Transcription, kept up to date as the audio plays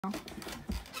Hi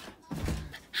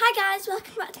guys,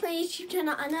 welcome back to my YouTube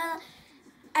channel. I know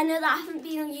that I haven't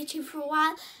been on YouTube for a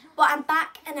while, but I'm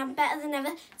back and I'm better than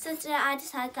ever. So today I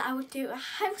decided that I would do a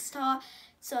house tour,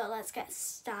 so let's get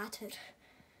started.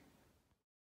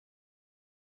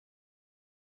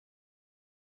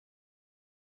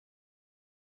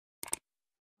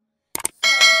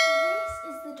 So this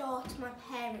is the door to my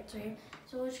parents' room,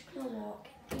 so we're just going to walk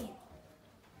in.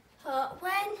 So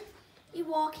when you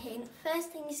walk in, first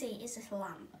thing you see is this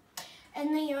lamp.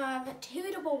 And then you have two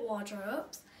double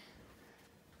wardrobes.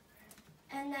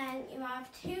 And then you have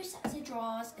two sets of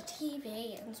drawers, a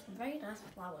TV and some very nice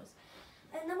flowers.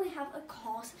 And then we have, of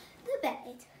course, the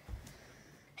bed.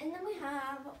 And then we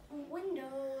have a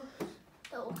window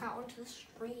that look out onto the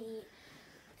street.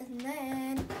 And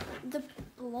then the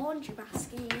laundry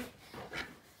basket.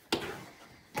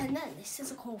 And then this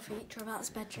is a cool feature about this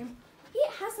bedroom. It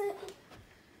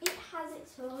has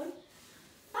its own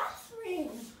bathroom.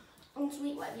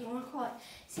 Ensuite, whatever you want to call it.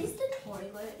 This is the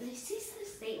toilet, this is the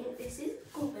sink, this is the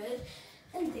cupboard,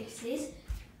 and this is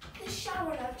the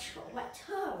shower. And I've just got a wet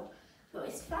toe, but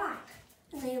it's fine.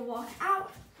 And then you walk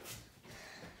out,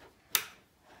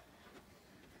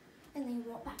 and then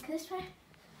you walk back this way,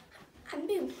 and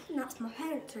boom, and that's my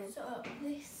parents' room. So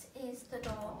this is the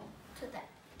door to the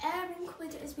airing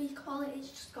cupboard, as we call it. It's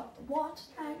just got the water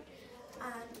tank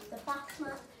and the bath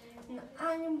mat and the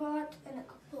iron board and a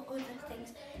couple of other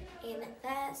things in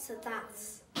there. So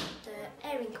that's the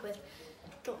airing cupboard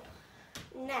done.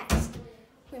 Next,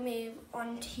 we move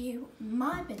on to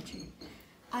my bedroom.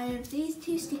 I have these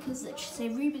two stickers that just say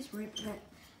Ruby's room and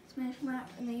it's Smurf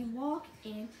Map, and then you walk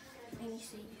in and you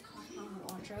see your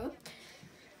wardrobe.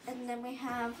 And then we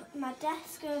have my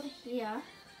desk over here.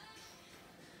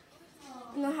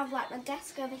 And I have like my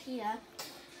desk over here.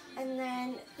 And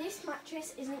then this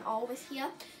mattress isn't always here,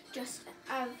 just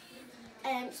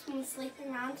someone's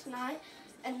sleeping around tonight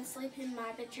and they're sleeping in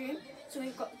my bedroom, so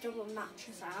we've got the double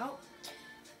mattress out.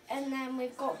 And then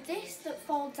we've got this that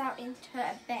folds out into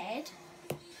a bed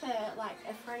for like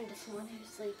a friend or someone who's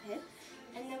sleeping.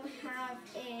 And then we have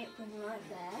a room right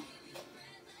there.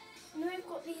 And then we've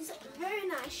got these very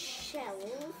nice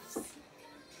shelves.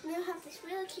 And then we have this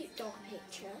really cute dog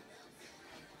picture.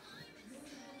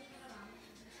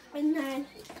 And then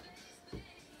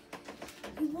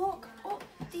you walk up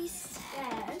these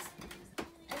stairs,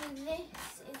 and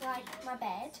this is like my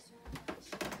bed.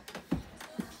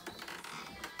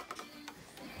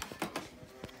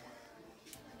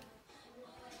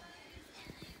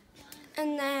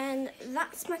 And then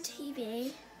that's my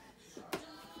TV.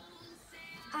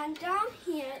 And down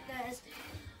here there's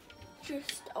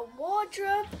just a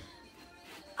wardrobe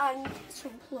and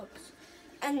some plugs.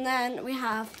 And then we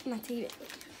have my TV.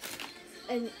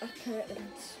 And a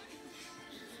curtains.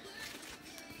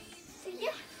 So yeah,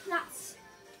 that's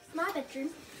my bedroom.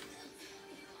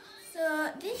 So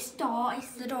this door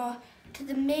is the door to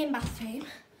the main bathroom.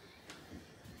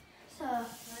 So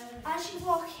as you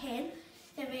walk in,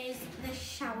 there is the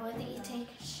shower that you take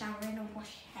a shower in and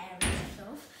wash your hair and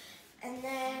stuff. And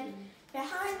then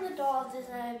behind the door there's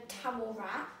a towel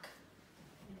rack.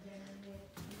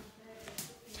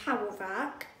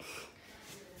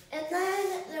 And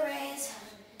then there is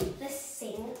the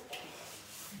sink.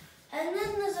 And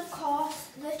then there's of course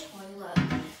the toilet.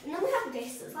 And then we have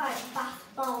this that's like bath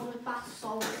bomb with bath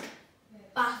salt,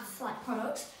 bath like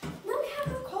products. And then we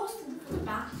have of course the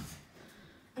bath.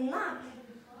 And that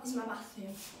is my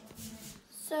bathroom.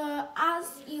 So as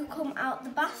you come out the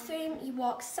bathroom, you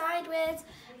walk sideways,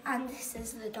 and this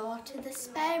is the door to the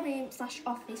spare room /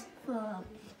 office floor.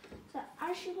 So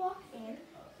as you walk in,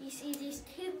 you see these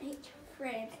two picture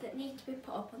frames that need to be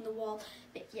put up on the wall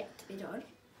but yet to be done.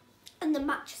 And the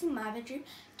mattress in my bedroom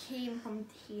came from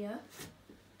here.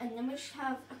 And then we just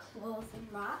have a clothing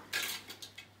rack.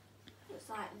 It's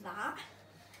like that.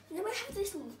 And then we have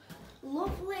this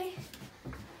lovely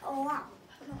lamp.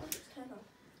 I don't know if it's turned on.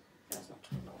 No, it's not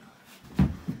turned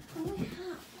on. And we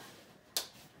have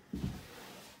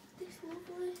this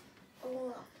lovely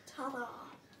lamp. Ta-da!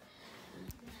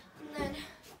 And then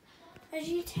as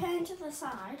you turn to the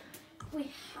side, we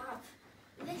have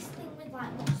this thing with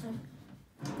like lots of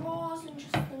drawers and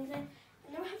just things in. And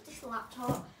then we have this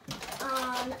laptop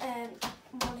and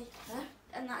monitor,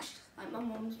 and that's just like my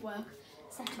mum's work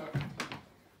setup.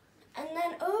 And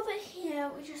then over here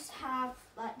we just have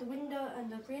like the window and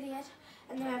the radiator,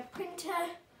 and then a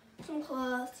printer, some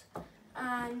clothes,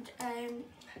 and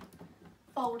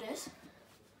folders.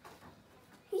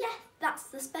 Yeah, that's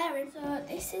the spare room. So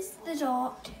this is the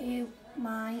door to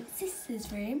my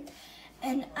sister's room,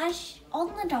 and as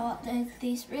on the door there's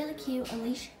this really cute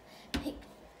Alicia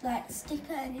like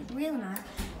sticker, and it's really nice.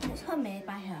 also made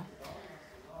by her.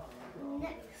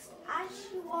 Next, as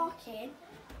you walk in,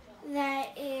 there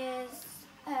is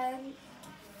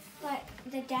like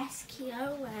the desk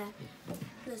here where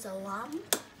there's a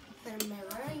lamp and a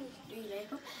mirror and you can do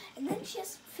makeup. And then she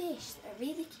has fish that are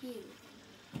really cute.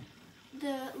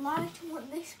 The light on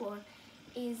this one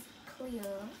is clear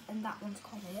and that one's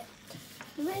coloured.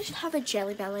 We managed to have a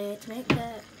Jelly Belly to make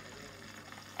the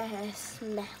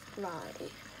smell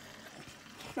right.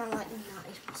 Smell like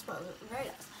nice, but smell very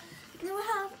nice. And then we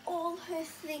have all her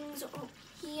things up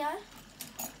here.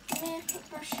 Makeup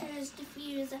brushes,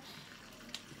 diffuser,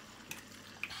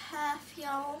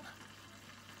 perfume,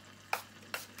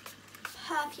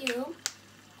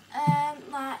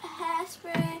 like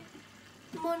hairspray,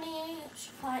 money,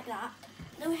 stuff like that.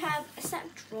 Then we have a set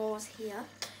of drawers here.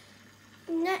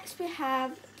 Next we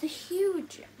have the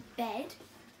huge bed,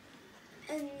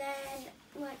 and then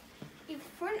like in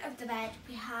front of the bed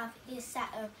we have a set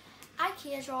of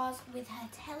IKEA drawers with her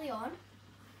telly on.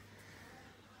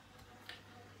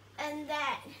 And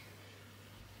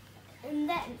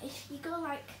then if you go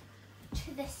like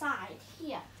to the side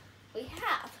here, we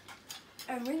have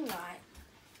a ring light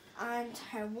and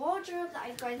her wardrobe that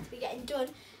I'm going to be getting done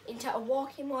into a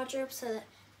walk-in wardrobe so that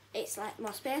it's like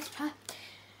more space for her.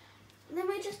 And then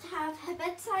we just have her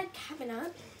bedside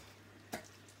cabinet.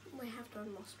 We have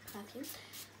done most perfume.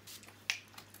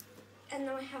 And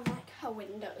then we have like her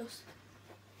windows.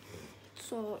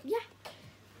 So yeah.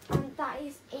 And that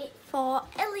is it for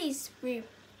Ellie's room.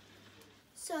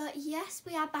 So yes,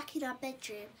 we are back in our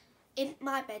bedroom, in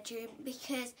my bedroom,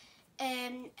 because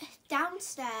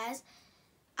downstairs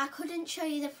I couldn't show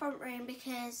you the front room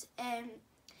because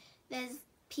there's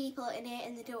people in it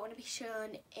and they don't want to be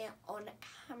shown it on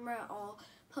camera or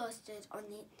posted on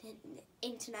the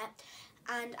internet,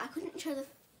 and I couldn't show the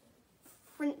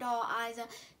front door either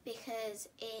because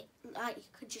it like you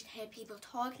could just hear people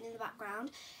talking in the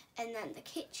background. And then the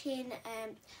kitchen,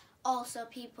 also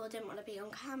people didn't want to be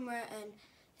on camera and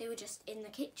they were just in the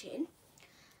kitchen.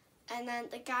 And then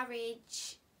the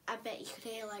garage, I bet you could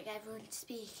hear like everyone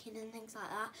speaking and things like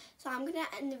that. So I'm going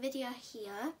to end the video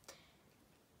here.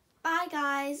 Bye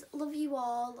guys, love you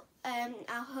all. I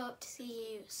hope to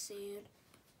see you soon.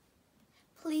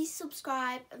 Please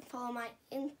subscribe and follow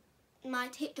my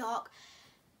TikTok,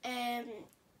 and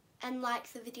like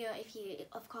the video if you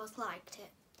of course liked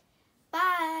it.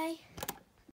 Bye!